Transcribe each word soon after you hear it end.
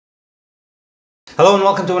Hello and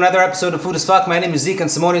welcome to another episode of Food as Fuck. My name is Zeke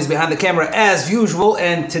and Simone is behind the camera as usual,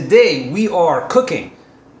 and today we are cooking.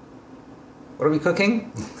 What are we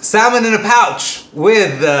cooking? Salmon in a pouch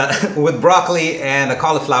with broccoli and a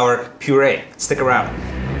cauliflower puree. Stick around.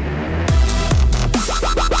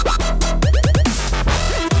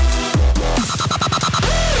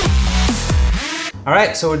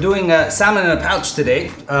 Alright, so we're doing salmon in a pouch today.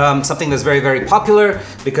 Something that's very, very popular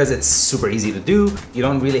because it's super easy to do. You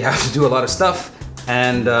don't really have to do a lot of stuff,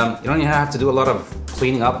 and you don't even have to do a lot of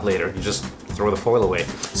cleaning up later. You just throw the foil away.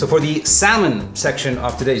 So for the salmon section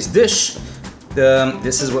of today's dish,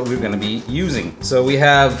 this is what we're going to be using. So we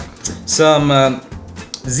have some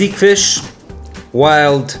Zeke fish,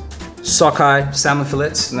 wild sockeye salmon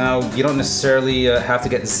fillets. Now you don't necessarily have to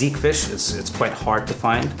get Zeke fish. It's quite hard to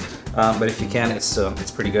find. But if you can,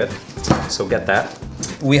 it's pretty good, so get that.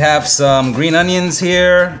 We have some green onions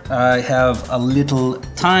here. I have a little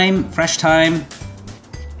thyme, fresh thyme.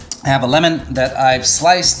 I have a lemon that I've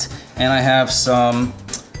sliced, and I have some,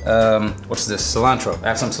 what's this, cilantro. I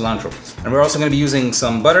have some cilantro. And we're also gonna be using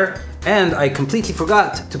some butter, and I completely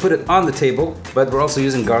forgot to put it on the table, but we're also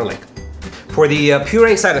using garlic. For the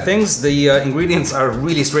puree side of things, the ingredients are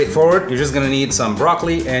really straightforward. You're just gonna need some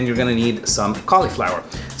broccoli and you're gonna need some cauliflower.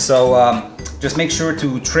 So just make sure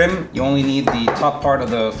to trim. You only need the top part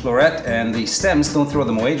of the floret, and the stems, don't throw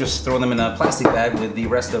them away. Just throw them in a plastic bag with the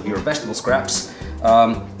rest of your vegetable scraps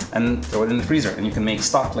and throw it in the freezer, and you can make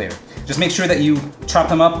stock later. Just make sure that you chop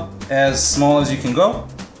them up as small as you can go.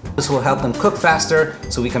 This will help them cook faster,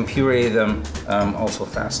 so we can puree them also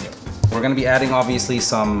faster. We're going to be adding obviously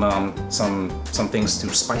some things to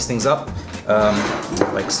spice things up,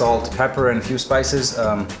 like salt, pepper, and a few spices,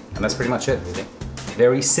 and that's pretty much it.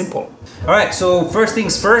 Very simple. All right, so first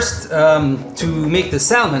things first, to make the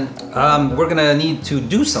salmon, we're gonna need to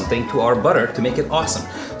do something to our butter to make it awesome.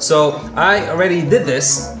 So I already did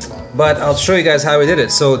this, but I'll show you guys how I did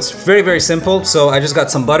it. So it's very, very simple. So I just got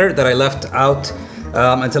some butter that I left out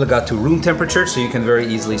until it got to room temperature, so you can very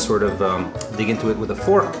easily sort of dig into it with a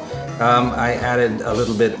fork. I added a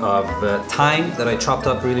little bit of thyme that I chopped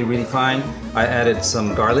up really, really fine. I added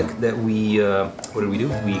some garlic that we, what did we do?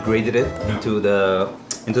 We grated it into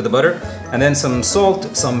the butter. And then some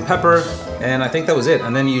salt, some pepper, and I think that was it.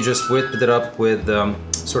 And then you just whipped it up with,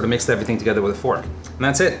 sort of mixed everything together with a fork. And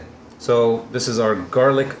that's it. So this is our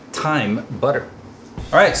garlic thyme butter.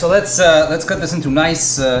 All right, so let's cut this into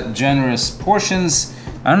nice, generous portions.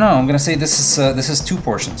 I don't know, I'm gonna say this is 2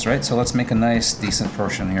 portions, right? So let's make a nice, decent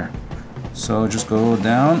portion here. So just go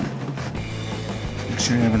down. Make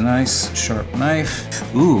sure you have a nice, sharp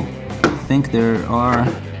knife. Ooh, I think there are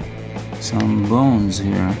some bones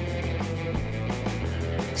here.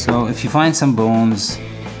 So if you find some bones,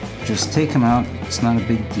 just take them out. It's not a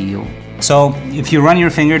big deal. So if you run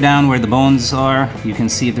your finger down where the bones are, you can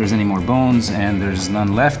see if there's any more bones, and there's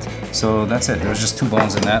none left. So that's it, there's just 2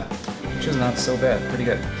 bones in that, which is not so bad, pretty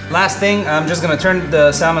good. Last thing, I'm just gonna turn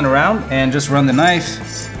the salmon around and just run the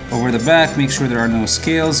knife over the back, make sure there are no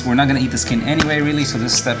scales. We're not gonna eat the skin anyway, really, so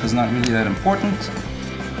this step is not really that important.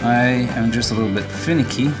 I am just a little bit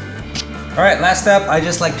finicky. All right, last step, I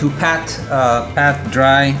just like to pat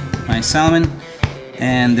dry my salmon.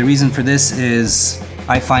 And the reason for this is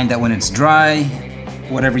I find that when it's dry,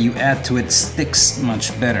 whatever you add to it sticks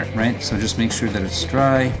much better, right? So just make sure that it's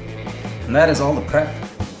dry. And that is all the prep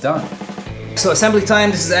done. So assembly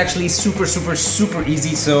time, this is actually super, super, super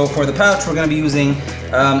easy. So for the pouch, we're gonna be using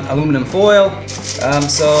aluminum foil.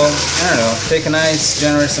 So, I don't know, take a nice,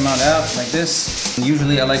 generous amount out like this. And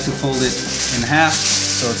usually I like to fold it in half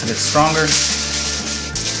so it's a bit stronger.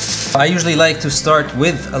 I usually like to start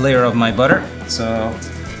with a layer of my butter. So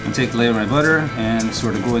I'm take a layer of my butter and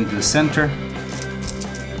sort of go into the center.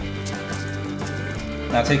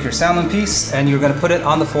 Now take your salmon piece and you're gonna put it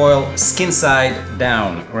on the foil skin side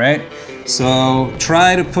down, right? So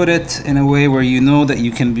try to put it in a way where you know that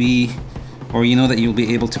you can be, or you know that you'll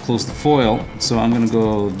be able to close the foil. So I'm gonna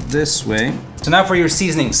go this way. So now for your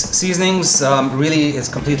seasonings. Seasonings really is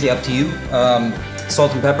completely up to you.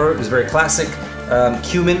 Salt and pepper is very classic.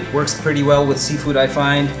 Cumin works pretty well with seafood, I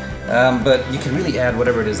find. But you can really add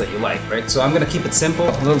whatever it is that you like, right? So I'm gonna keep it simple.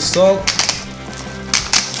 A little salt,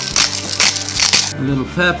 a little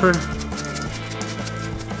pepper.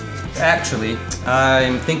 Actually,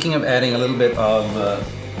 I'm thinking of adding a little bit of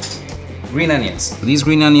green onions. These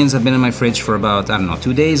green onions have been in my fridge for about, I don't know,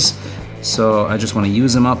 2 days. So I just want to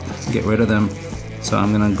use them up, get rid of them. So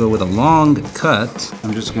I'm gonna go with a long cut.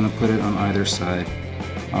 I'm just gonna put it on either side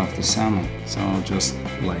of the salmon. So just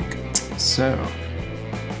like so.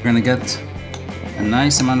 We're gonna get a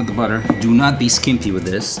nice amount of the butter. Do not be skimpy with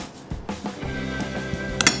this.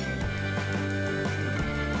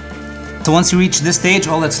 So once you reach this stage,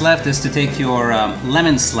 all that's left is to take your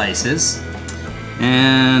lemon slices,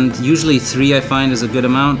 and usually 3 I find is a good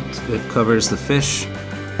amount. It covers the fish.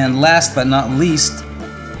 And last but not least,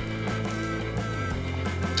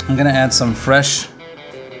 I'm gonna add some fresh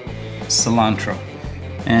cilantro,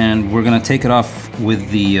 and we're gonna take it off with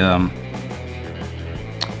the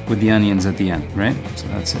onions at the end, right? So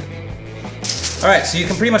that's it. All right, so you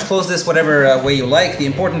can pretty much close this whatever way you like. The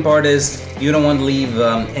important part is you don't want to leave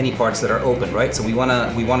any parts that are open, right? So we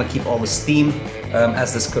wanna keep all the steam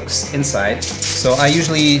as this cooks inside. So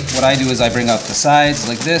what I do is I bring out the sides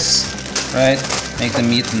like this, right? Make them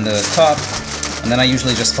meet in the top, and then I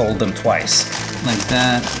usually just fold them twice, like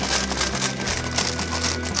that.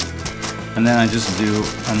 And then I just do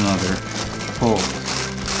another fold.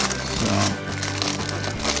 So.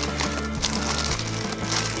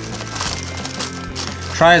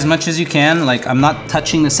 Try as much as you can, like I'm not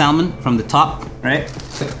touching the salmon from the top, right?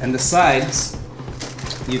 And the sides,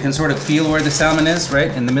 you can sort of feel where the salmon is,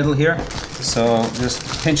 right? In the middle here. So just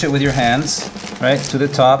pinch it with your hands, right? To the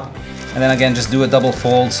top. And then again, just do a double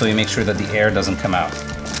fold so you make sure that the air doesn't come out.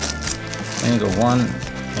 Then you go 1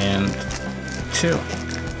 and 2.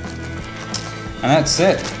 And that's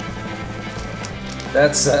it.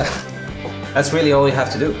 That's really all you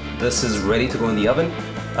have to do. This is ready to go in the oven.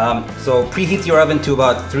 So preheat your oven to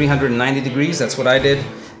about 390 degrees, that's what I did,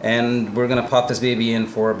 and we're gonna pop this baby in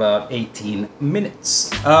for about 18 minutes.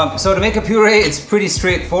 So to make a puree, it's pretty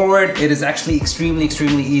straightforward. It is actually extremely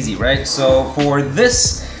easy, right? So for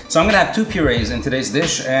this, I'm gonna have 2 purees in today's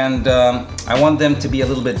dish, and I want them to be a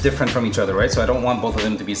little bit different from each other, right? So I don't want both of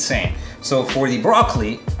them to be the same. So for the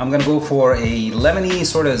broccoli, I'm gonna go for a lemony,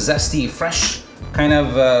 sort of zesty, fresh kind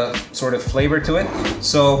of sort of flavor to it.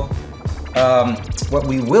 So what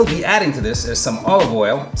we will be adding to this is some olive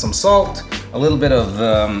oil, some salt, a little bit of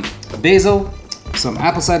basil, some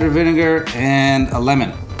apple cider vinegar, and a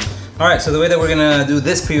lemon. All right, so the way that we're gonna do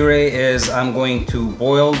this puree is I'm going to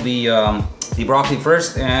boil the broccoli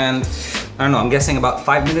first, and I don't know, I'm guessing about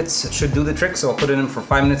 5 minutes should do the trick. So I'll put it in for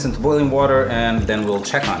 5 minutes into boiling water, and then we'll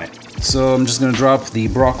check on it. So I'm just gonna drop the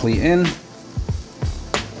broccoli in.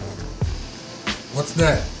 What's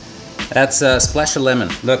that? That's a splash of lemon.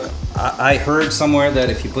 Look, I heard somewhere that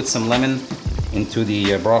if you put some lemon into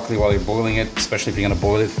the broccoli while you're boiling it, especially if you're gonna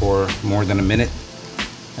boil it for more than a minute,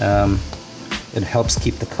 it helps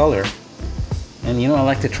keep the color. And you know, I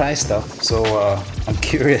like to try stuff, so I'm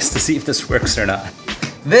curious to see if this works or not.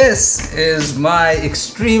 This is my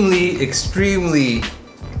extremely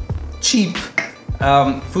cheap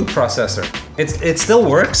food processor. It still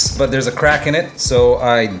works, but there's a crack in it, so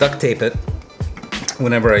I duct tape it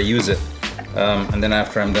whenever I use it, and then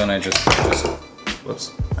after I'm done, I take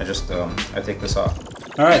this off.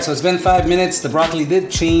 All right, so it's been 5 minutes. The broccoli did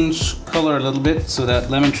change color a little bit, so that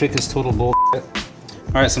lemon trick is total bullshit.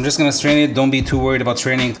 All right, so I'm just gonna strain it. Don't be too worried about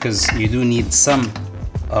straining because you do need some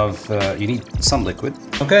liquid.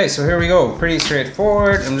 Okay, so here we go. Pretty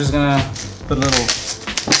straightforward. I'm just gonna put a little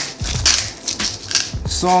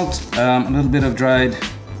salt, a little bit of dried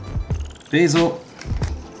basil,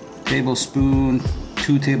 tablespoon,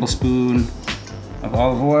 2 tablespoons of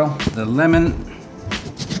olive oil, the lemon.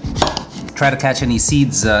 Try to catch any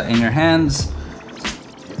seeds in your hands.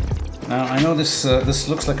 Now I know this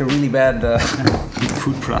looks like a really bad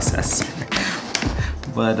food processor,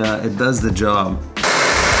 but it does the job.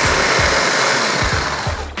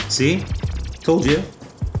 See? Told you.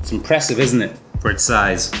 It's impressive, isn't it? For its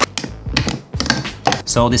size.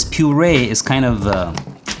 So this puree is kind of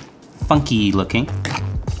funky looking,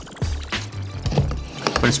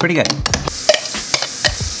 but it's pretty good.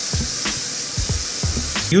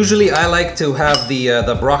 Usually I like to have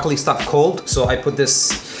the broccoli stuff cold, so I put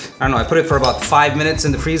this, I don't know, I put it for about 5 minutes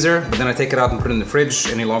in the freezer, but then I take it out and put it in the fridge.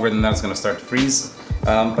 Any longer than that, it's gonna start to freeze.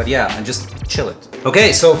 But yeah, and just chill it.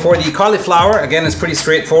 Okay, so for the cauliflower, again, it's pretty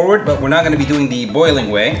straightforward, but we're not gonna be doing the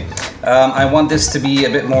boiling way. I want this to be a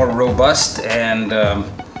bit more robust and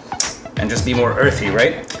just be more earthy,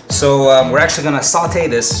 right? So we're actually gonna saute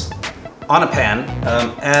this on a pan,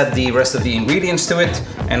 add the rest of the ingredients to it,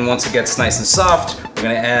 and once it gets nice and soft, we're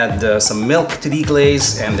gonna add some milk to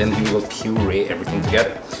deglaze, and then we will puree everything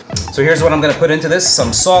together. So here's what I'm gonna put into this: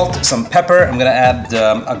 some salt, some pepper. I'm gonna add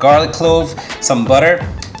a garlic clove, some butter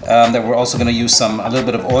that we're also gonna use a little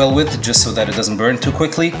bit of oil with, just so that it doesn't burn too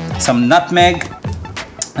quickly. Some nutmeg,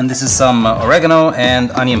 and this is some oregano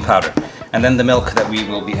and onion powder, and then the milk that we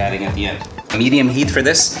will be adding at the end. Medium heat for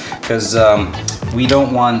this, because we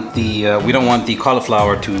don't want the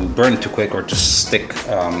cauliflower to burn too quick or to stick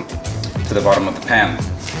to the bottom of the pan.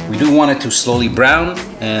 We do want it to slowly brown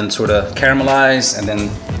and sort of caramelize, and then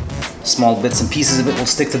Small bits and pieces of it will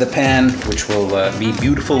stick to the pan, which will be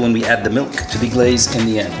beautiful when we add the milk to the glaze in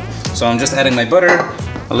the end. So I'm just adding my butter,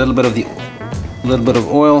 a little bit of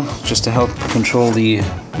oil, just to help control the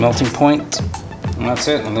melting point. And that's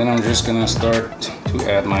it. And then I'm just gonna start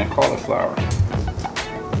to add my cauliflower.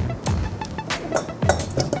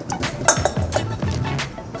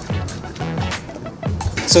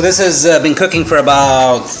 So this has been cooking for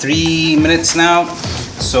about 3 minutes now.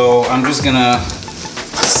 So I'm just gonna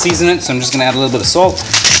season it. So I'm just gonna add a little bit of salt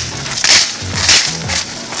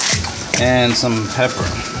and some pepper.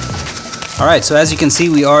 All right, so as you can see,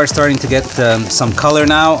 we are starting to get some color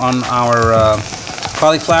now on our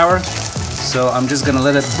cauliflower. So I'm just gonna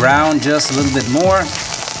let it brown just a little bit more.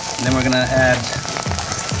 And then we're gonna add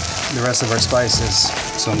the rest of our spices.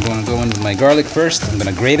 So I'm gonna go in with my garlic first. I'm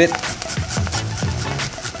gonna grate it.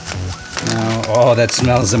 Now, oh, that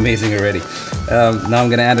smells amazing already. Now I'm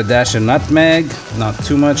gonna add a dash of nutmeg, not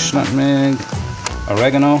too much nutmeg,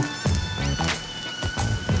 oregano,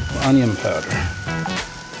 onion powder.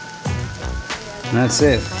 And that's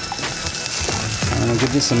it. I'm gonna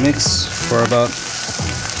give this a mix for about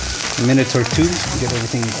a minute or two to get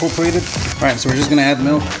everything incorporated. All right, so we're just gonna add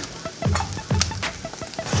milk.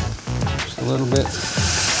 Just a little bit.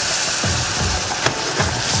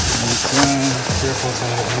 Careful, it's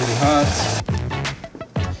gonna get really hot.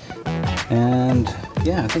 And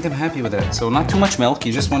yeah, I think I'm happy with that. So not too much milk,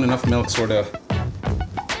 you just want enough milk sort of,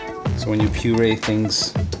 so when you puree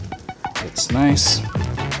things, it's nice.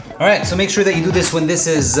 All right, so make sure that you do this when this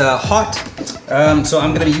is hot. So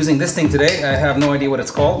I'm gonna be using this thing today. I have no idea what it's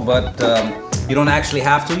called, but you don't actually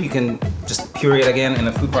have to. You can just puree it again in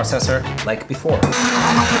a food processor like before.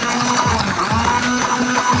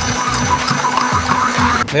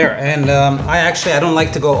 There, and I don't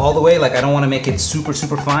like to go all the way, like I don't want to make it super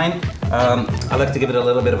fine. I like to give it a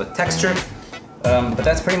little bit of a texture, but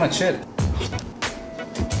that's pretty much it.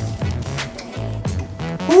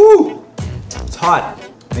 Woo! It's hot.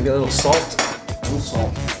 Maybe a little salt. A little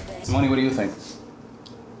salt. Simone, what do you think?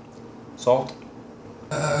 Salt?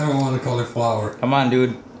 I don't want a cauliflower. Come on,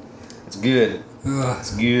 dude. It's good.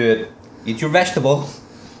 It's good. Eat your vegetable.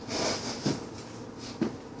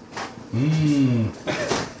 Mmm.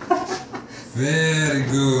 Very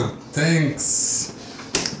good, thanks.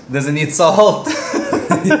 Doesn't need salt.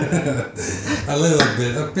 Yeah, a little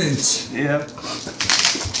bit, a pinch. Yeah.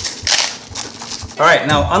 All right,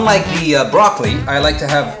 now unlike the broccoli, I like to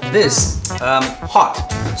have this hot.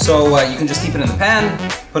 So you can just keep it in the pan,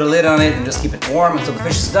 put a lid on it, and just keep it warm until the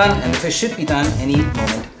fish is done, and the fish should be done any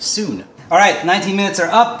moment soon. All right, 19 minutes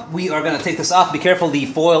are up. We are gonna take this off. Be careful, the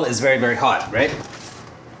foil is very hot, right?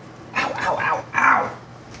 Ow, ow, ow, ow.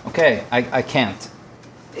 Okay, I can't.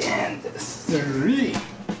 And 3.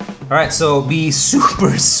 All right, so be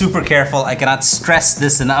super careful. I cannot stress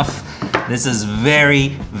this enough. This is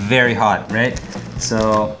very hot, right?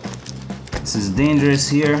 So this is dangerous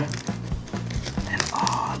here. And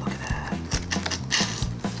oh, look at that.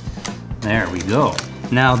 There we go.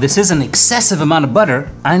 Now this is an excessive amount of butter,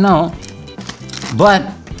 I know, but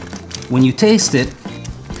when you taste it,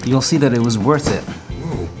 you'll see that it was worth it.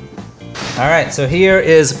 All right, so here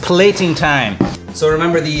is plating time. So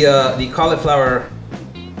remember the cauliflower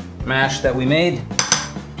mash that we made?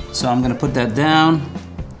 So I'm gonna put that down,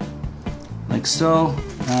 like so.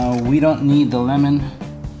 We don't need the lemon.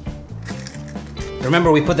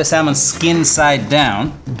 Remember, we put the salmon skin side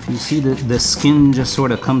down. If you see the skin just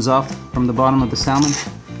sort of comes off from the bottom of the salmon.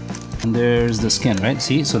 And there's the skin, right?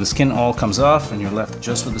 See? So the skin all comes off and you're left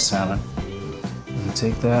just with the salmon. And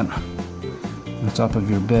take that on top of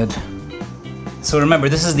your bed. So remember,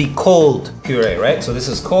 this is the cold puree, right? So this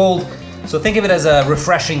is cold. So think of it as a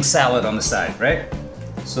refreshing salad on the side, right?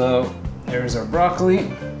 So there's our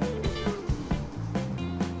broccoli.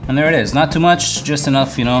 And there it is, not too much, just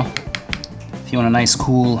enough, you know, if you want a nice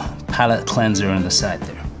cool palate cleanser on the side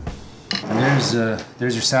there. And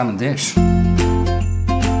there's your salmon dish.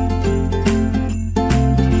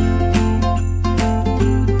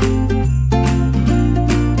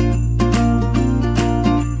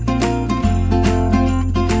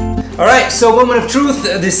 All right, so moment of truth,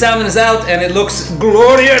 the salmon is out and it looks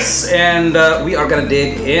glorious, and we are gonna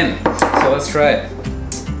dig in. So let's try it.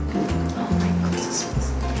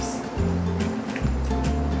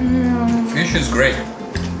 Fish is great.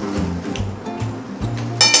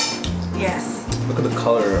 Yes. Look at the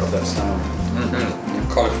color of that salmon.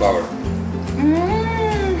 Cauliflower.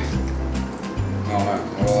 Oh man,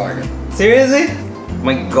 I like it. Seriously?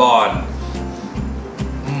 My God.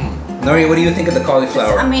 Nori, what do you think of the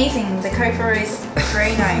cauliflower? It's amazing. The cauliflower is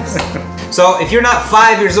very nice. So if you're not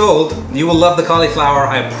 5 years old, you will love the cauliflower,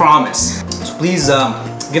 I promise. So please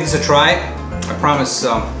Give this a try. I promise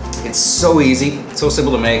it's so easy, so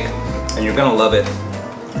simple to make, and you're gonna love it.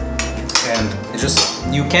 And it's just,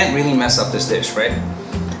 you can't really mess up this dish, right?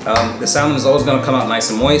 The salmon is always gonna come out nice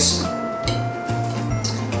and moist.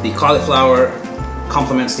 The cauliflower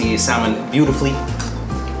complements the salmon beautifully.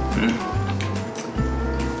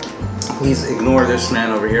 Please ignore this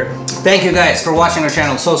man over here. Thank you guys for watching our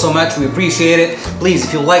channel so much. We appreciate it. Please,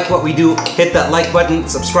 if you like what we do, hit that like button,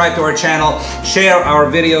 subscribe to our channel, share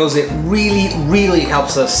our videos. It really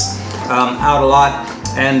helps us out a lot.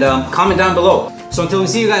 And comment down below. So until we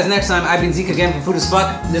see you guys next time, I've been Zeke again from Food is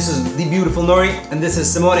Fuck. This is the beautiful Nori, and this is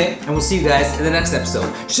Simone, and we'll see you guys in the next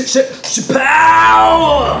episode. SHA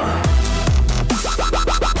POW!